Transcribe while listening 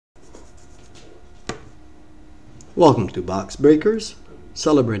Welcome to Box Breakers,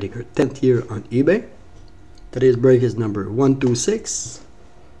 celebrating our 10th year on eBay. Today's break is number 126,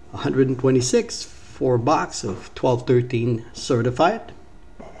 126 for a box of 1213 certified.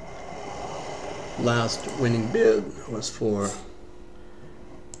 Last winning bid was for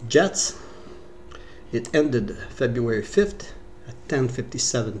Jets. It ended February 5th at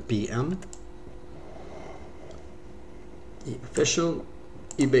 10:57 p.m. The official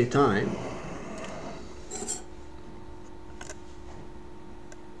eBay time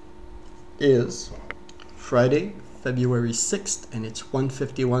is Friday, February 6th, and it's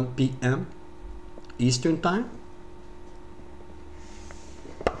 1:51 p.m. Eastern Time.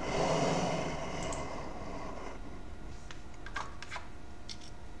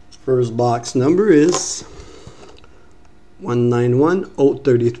 First box number is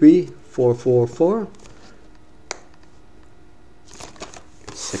 191-033-444.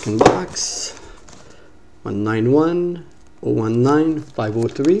 Second box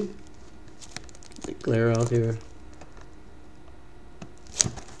 191-019-503. Glare out here.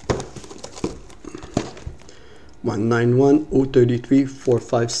 One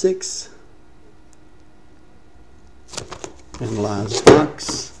 191-033-456. And last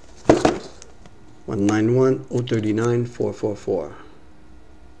box 191-039-444.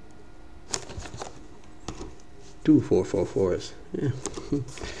 Two 444s. Yeah.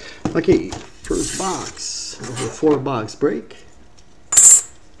 Okay, first box of a 4-box break.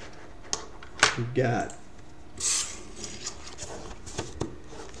 We got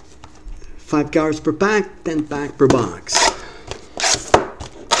 5 cards per pack, 10 pack per box.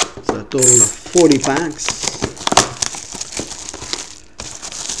 So a total of 40 packs.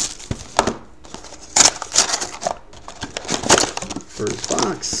 First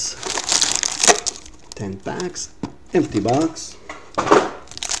box, 10 packs, empty box.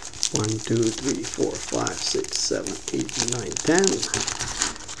 1, 2, 3, 4, 5, 6, 7, 8, 9, 10.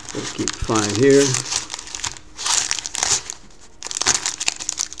 We'll keep 5 here.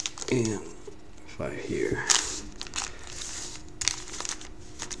 And 5 here.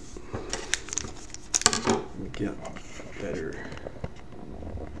 We get better.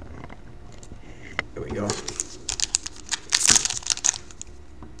 There we go.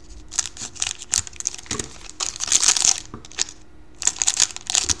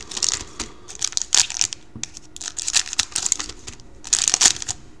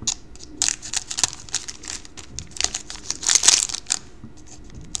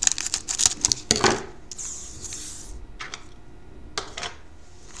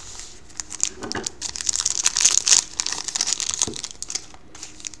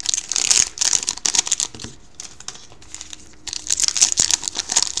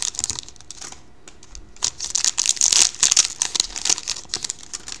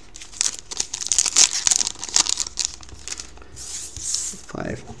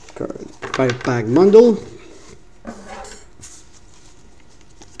 Five pack bundle.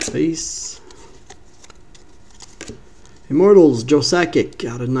 Base. Immortals Joe Sakic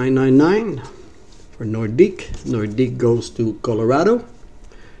out of 999 for Nordique. Nordique goes to Colorado.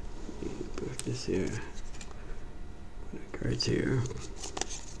 Put this here. Put the cards here.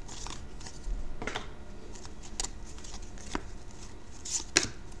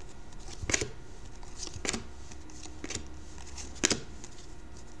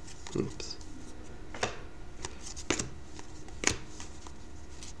 Oops.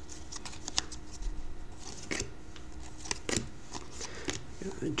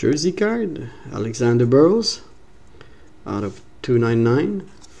 A jersey card, Alexander Burrows out of 299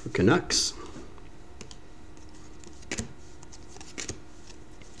 for Canucks.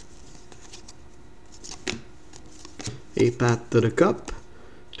 A path to the cup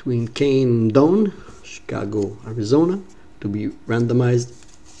between Kane and Doan, Chicago, Arizona, to be randomized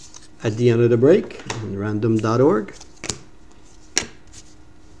at the end of the break on random.org.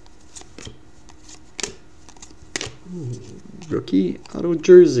 Rookie auto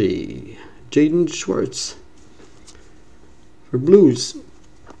jersey, Jaden Schwartz for Blues.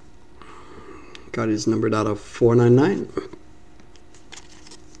 Got his numbered out of 499.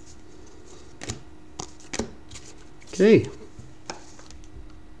 Okay.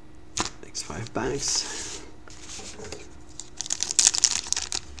 Next 5 packs.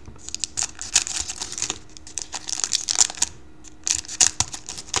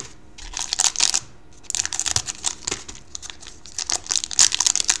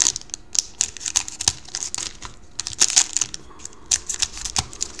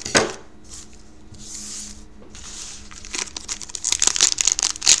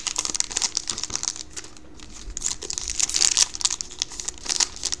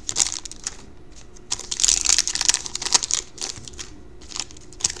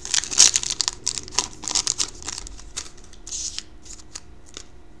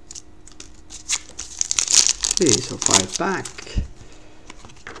 a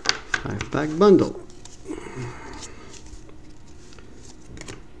 5-pack bundle.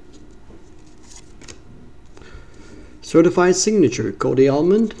 Certified signature Cody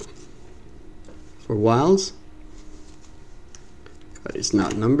Almond for Wiles. Card is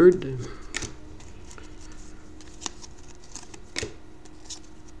not numbered.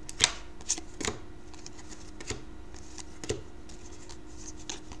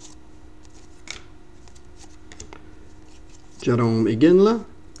 Jerome Iginla,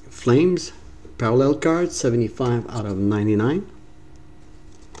 Flames, parallel card, 75 out of 99.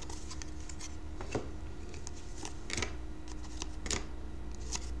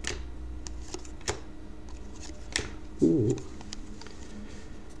 Ooh,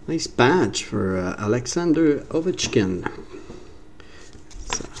 nice badge for Alexander Ovechkin.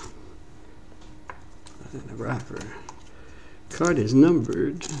 It's a wrapper. Card is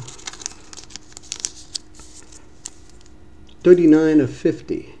numbered 39 of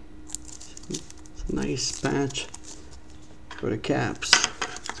 50. It's a nice patch for the Caps.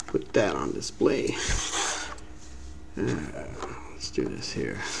 Put that on display. Let's do this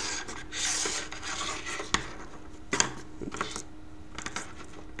here.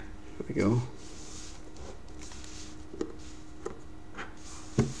 There we go.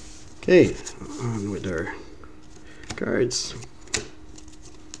 Okay, on with our cards.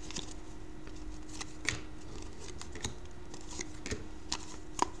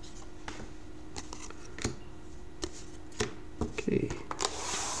 Okay.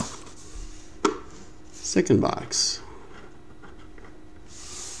 Second box.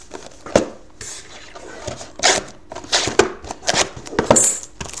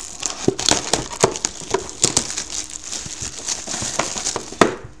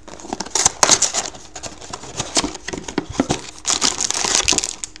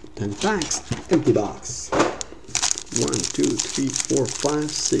 Packs, empty box. 1, 2, 3, 4,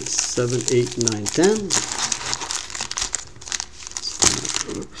 5, 6, 7, 8, 9, 10.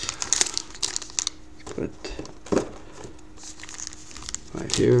 Oops. Put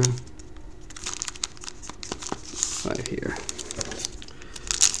 5 here, 5 here.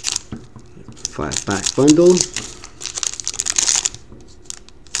 5-pack bundle.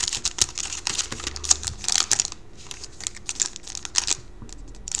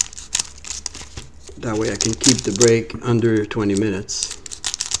 That way I can keep the break under 20 minutes.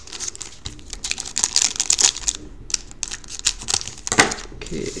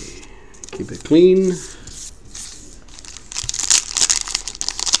 Okay, keep it clean.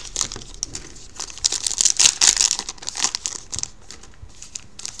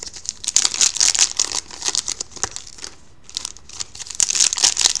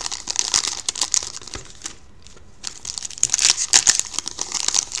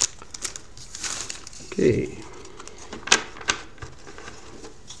 Okay.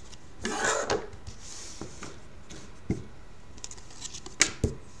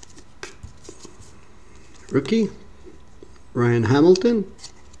 Rookie, Ryan Hamilton,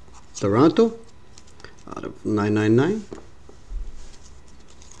 Toronto, out of 999.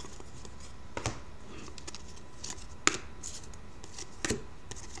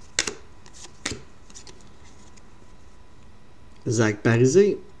 Zach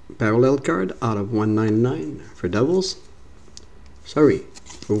Parise, parallel card, out of 199 for Devils. Sorry,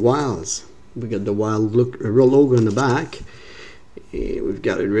 for Wiles. We got the Wild logo in the back. We've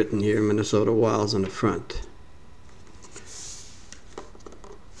got it written here, Minnesota Wiles, on the front.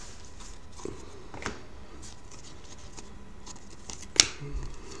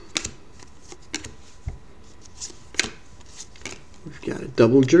 We've got a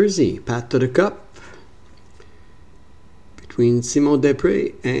double jersey, Path to the Cup, between Simon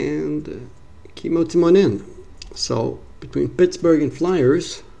Despres and Kimmo Timonen. So between Pittsburgh and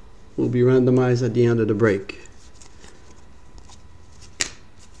Flyers will be randomized at the end of the break.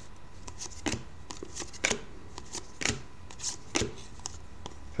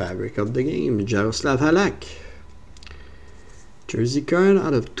 Fabric of the game, Jaroslav Halak. Jersey card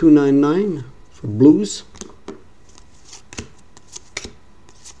out of 299 for Blues.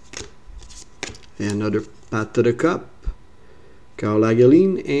 And another Path to the Cup, Carl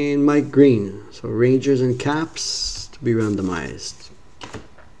Hagelin and Mike Green. So Rangers and Caps to be randomized.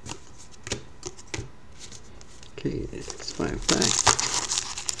 Okay, it's 5-pack.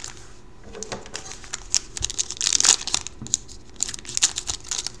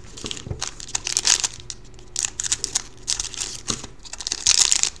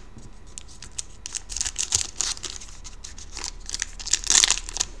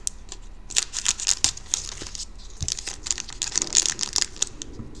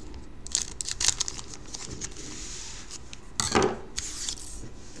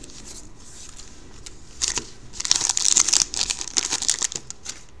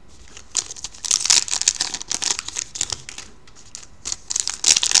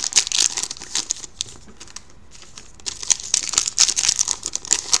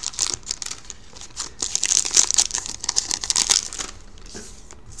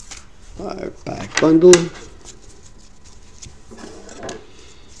 5-pack bundle.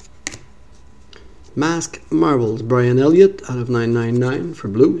 Mask Marbles, Brian Elliott out of 999 for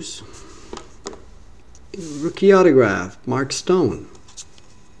Blues. Rookie autograph, Mark Stone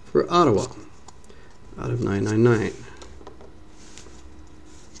for Ottawa out of 999.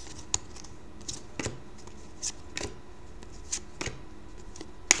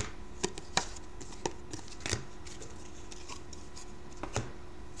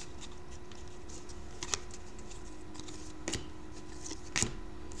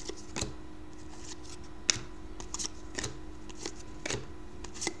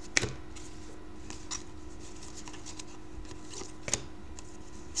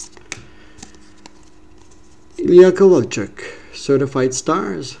 Ilya Kovalchuk, Certified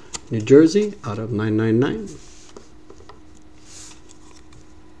Stars, New Jersey, out of 999.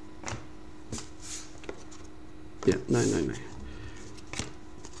 Yeah, 999.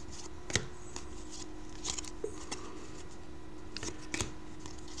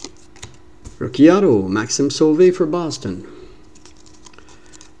 Rookie auto, Maxime Sauvé for Boston,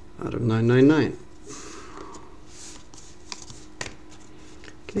 out of 999.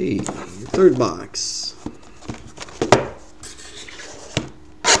 Okay, third box.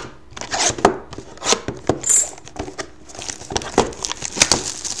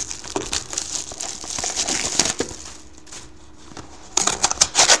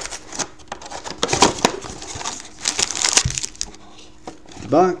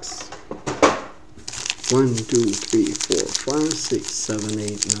 Box 1, 2, 3, 4, 5, 6, 7,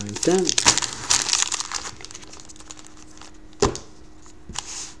 8, 9, 10.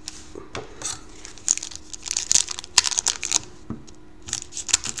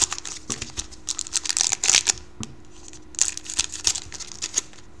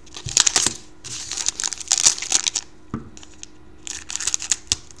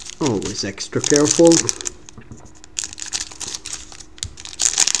 Always extra careful.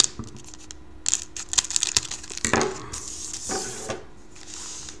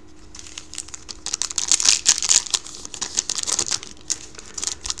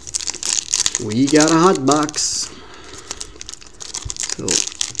 We got a hot box, so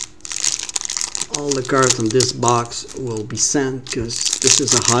all the cards on this box will be sent because this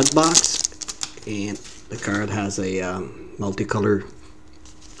is a hot box and the card has a multicolor,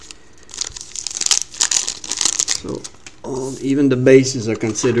 so even the bases are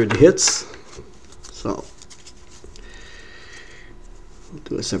considered hits. So we'll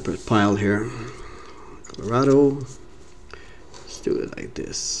do a separate pile here. Colorado, let's do it like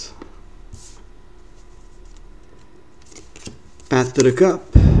this. Path to the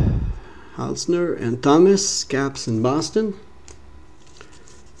Cup, Halsner and Thomas, Caps in Boston.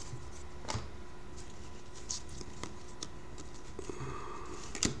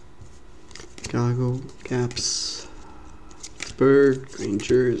 Chicago, Caps, Pittsburgh,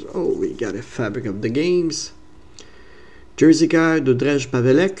 Rangers. Oh, we got a Fabric of the Games. Jersey card, Dodrej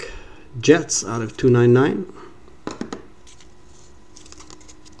Pavelek, Jets out of 299.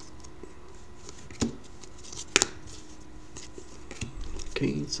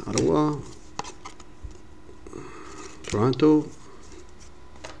 It's Ottawa, Toronto,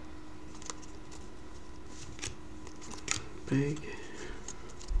 Big,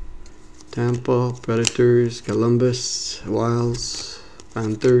 Tampa, Predators, Columbus, Wilds,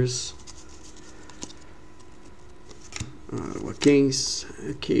 Panthers, Ottawa Kings.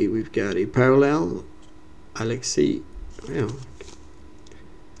 Okay, we've got a parallel, Alexei,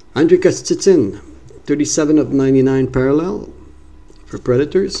 Andrei Kostitsyn, 37 of 99 parallel for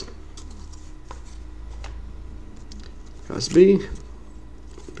Predators. Crosby,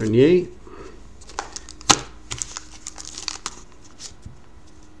 Bernier,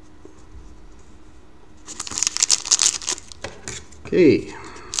 okay.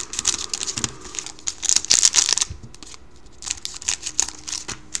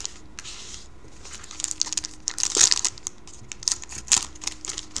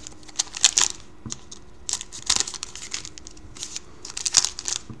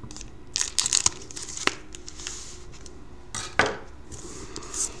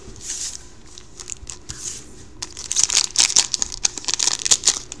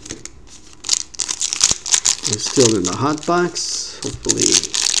 We're still in the hot box. Hopefully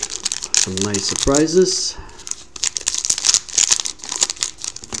some nice surprises.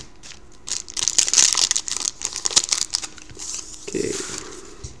 Okay.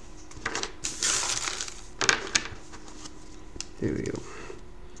 Here we go.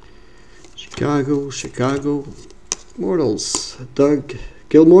 Chicago. Mortals. Doug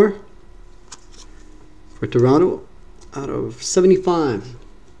Gilmour for Toronto out of 75.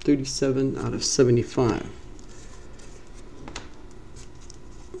 37 out of 75.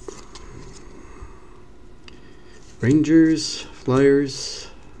 Rangers, Flyers,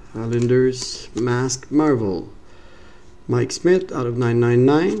 Islanders, Masked Marvel. Mike Smith out of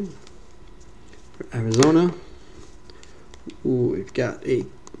 999 for Arizona. Ooh, we've got a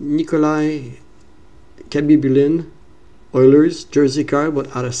Nikolai Khabibulin Oilers jersey card,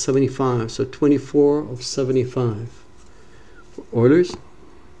 but out of 75. So 24 of 75 for Oilers.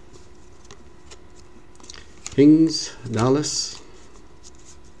 Kings, Dallas.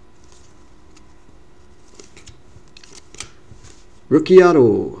 Rookie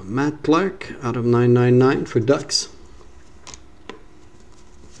auto, Matt Clark out of 999 for Ducks.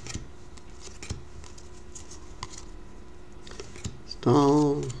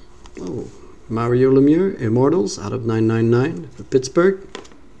 Stahl, Mario Lemieux, Immortals out of 999 for Pittsburgh.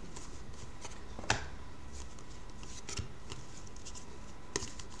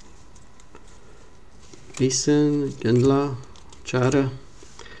 Eason, Gendla, Chara.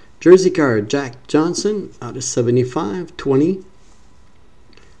 Jersey card, Jack Johnson out of 75, 20.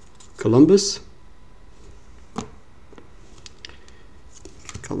 Columbus.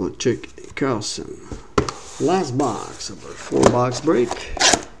 Kovalchuk, Carlson. Last box of our 4-box break.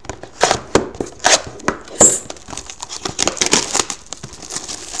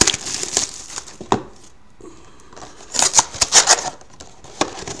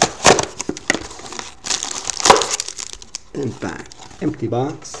 And back. Empty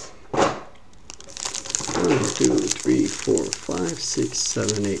box. 1, 2, 3, 4, 5, 6,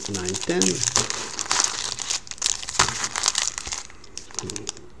 7, 8, 9, 10.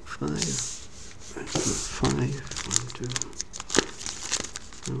 5, 5, 1, 2,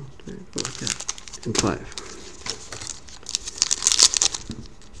 3, 4, 5, and 5.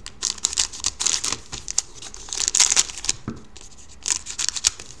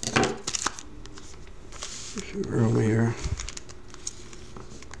 There's some room here.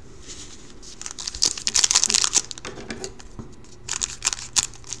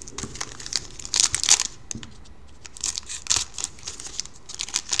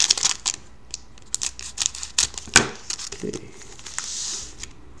 Okay.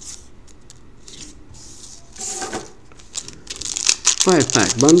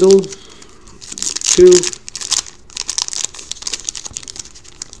 5-pack bundle. 2.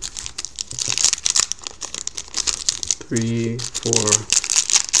 3, 4,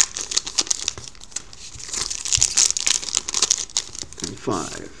 and 5.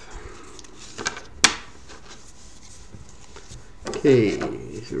 Okay,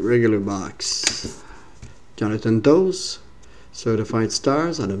 it's a regular box. Jonathan Toews, Certified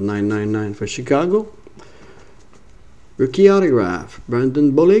Stars out of 999 for Chicago. Rookie autograph,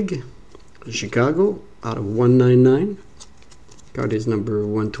 Brandon Bullig, Chicago out of 199. Card is number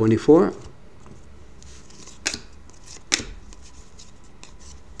 124.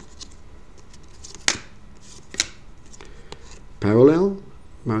 Parallel,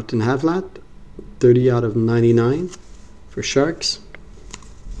 Martin Havlat, 30 out of 99 for Sharks.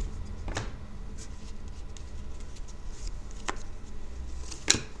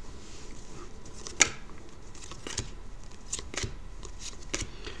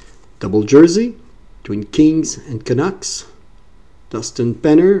 Double jersey between Kings and Canucks. Dustin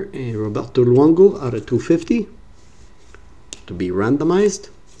Penner and Roberto Luongo out of 250 to be randomized.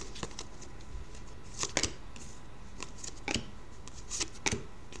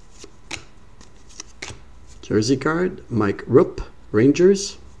 Jersey card, Mike Rupp,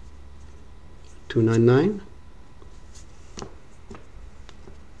 Rangers, 299.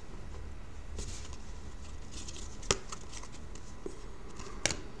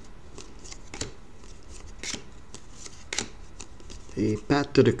 A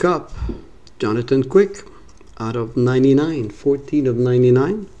pat to the cup, Jonathan Quick, out of 99, 14 of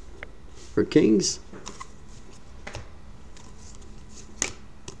 99 for Kings.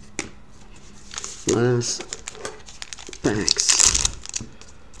 Last packs.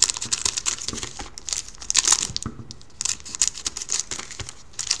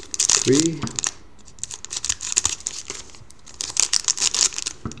 Three.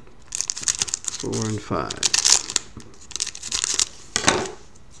 4 and 5.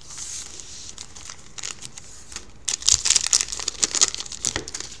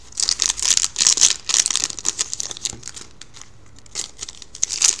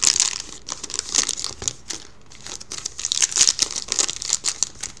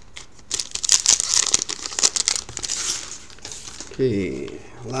 Okay,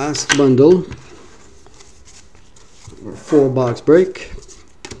 last bundle, or 4-box break.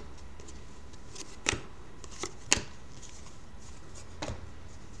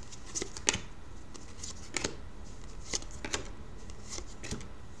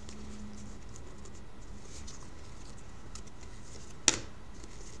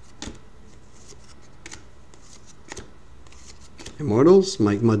 Immortals,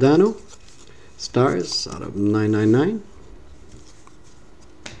 Mike Modano. Stars out of 999.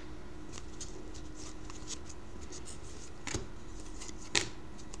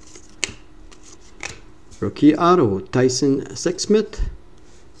 Rookie auto, Tyson Sexsmith.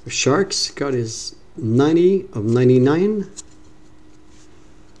 Sharks, got his 90 of 99.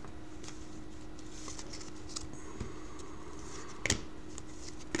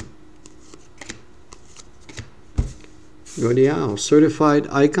 Godial, certified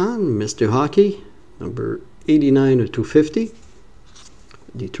icon, Mr. Hockey, number 89 of 250.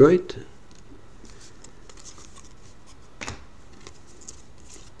 Detroit.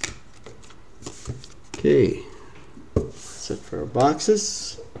 Okay, that's it for our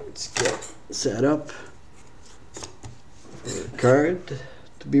boxes. Let's get set up for a card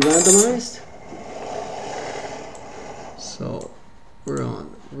to be randomized. So we're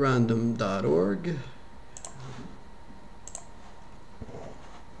on random.org.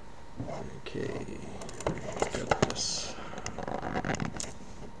 Okay, got this.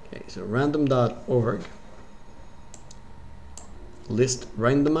 Okay, so random.org. List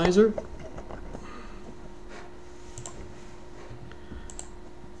randomizer.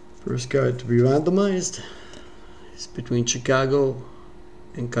 First card to be randomized is between Chicago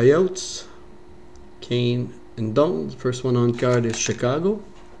and Coyotes. Kane and Dunn. The first one on card is Chicago.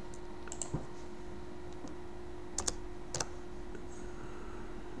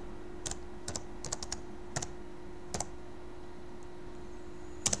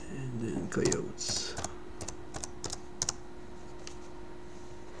 And then Coyotes.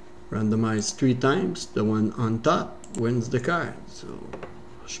 Randomized 3 times. The one on top wins the card. So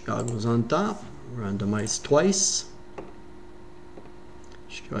Chicago's on top, randomized twice.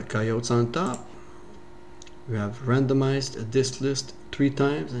 Coyotes on top. We have randomized this list 3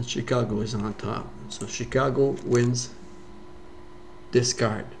 times and Chicago is on top. So Chicago wins this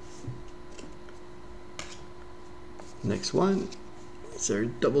card. Next one is our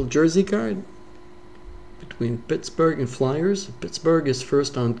double jersey card between Pittsburgh and Flyers. Pittsburgh is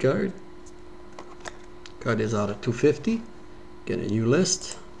first on card. Card is out of 250. Get a new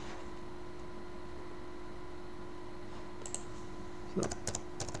list. So,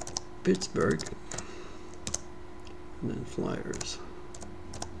 Pittsburgh and then Flyers.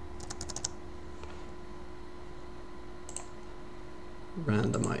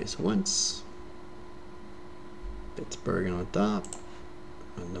 Randomize once. Pittsburgh on top.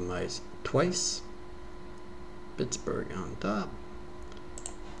 Randomize twice. Pittsburgh on top.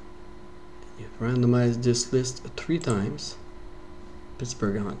 You've randomized this list 3 times.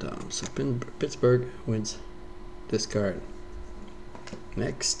 Pittsburgh on top. So Pittsburgh wins this card.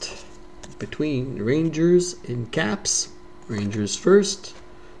 Next, between Rangers and Caps. Rangers first.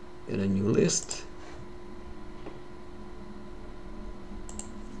 Get a new list.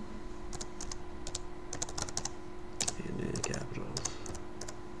 And then Capitals.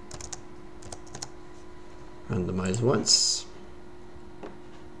 Randomize once.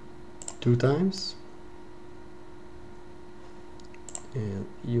 2 times. And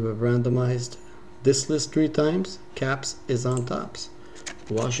you have randomized this list 3 times. Caps is on tops.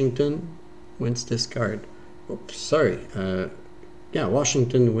 Washington wins this card. Oops, sorry. Yeah,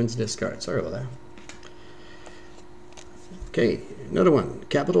 Washington wins this card. Sorry about that. Okay, another one.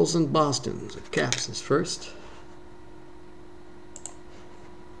 Capitals and Boston. So Caps is first.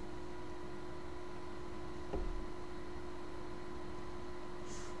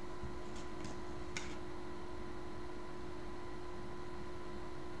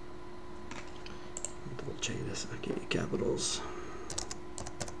 Double check this. Okay, Capitals.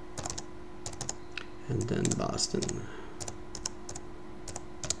 And then Boston.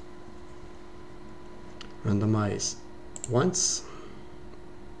 Randomize once.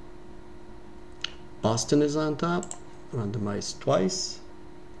 Boston is on top. Randomize twice.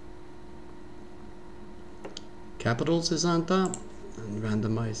 Capitals is on top. And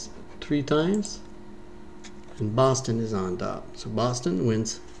randomize 3 times. And Boston is on top. So Boston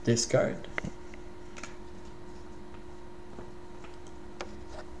wins this card.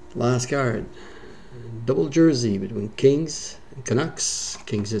 Last card. Double jersey between Kings and Canucks.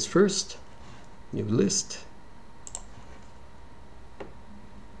 Kings is first. New list.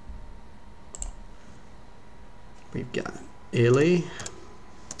 We've got LA.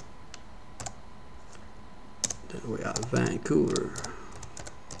 Then we have Vancouver.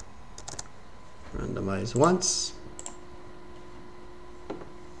 Randomize once.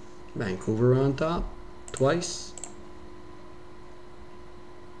 Vancouver on top. Twice.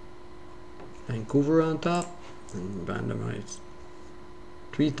 Vancouver on top, and randomized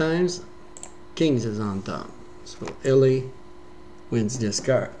 3 times. Kings is on top. So LA wins this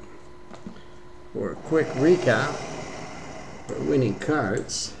card. For a quick recap, for winning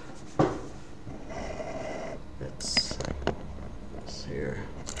cards, let's here.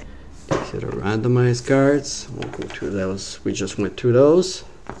 These are the randomized cards. Won't go through those. We just went through those.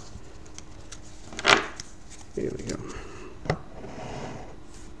 Here we go.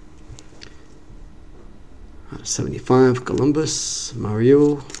 75 Columbus,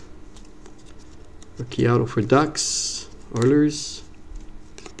 Mario, rookie auto for Ducks, Oilers,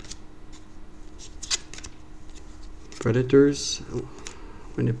 Predators,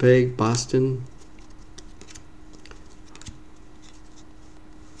 Winnipeg, Boston,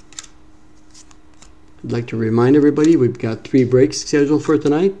 I'd like to remind everybody we've got 3 breaks scheduled for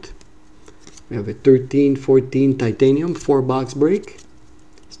tonight. We have a 13-14 titanium 4-box break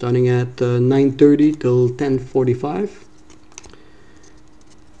starting at 9:30 till 10:45.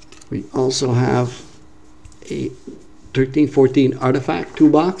 We also have a 13-14 artifact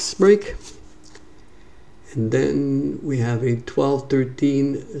 2-box break, and then we have a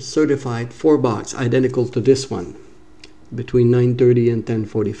 12-13 certified 4-box identical to this one between 9:30 and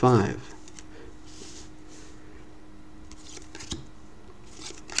 10:45.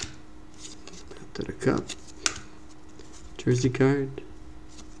 To the cup, jersey card,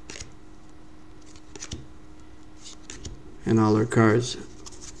 and all our cards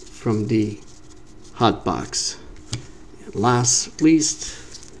from the hot box. And last but least,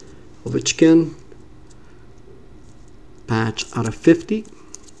 Ovechkin patch out of 50,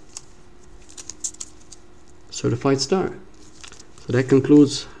 certified star. So that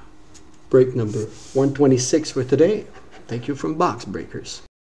concludes break number 126 for today. Thank you from Box Breakers.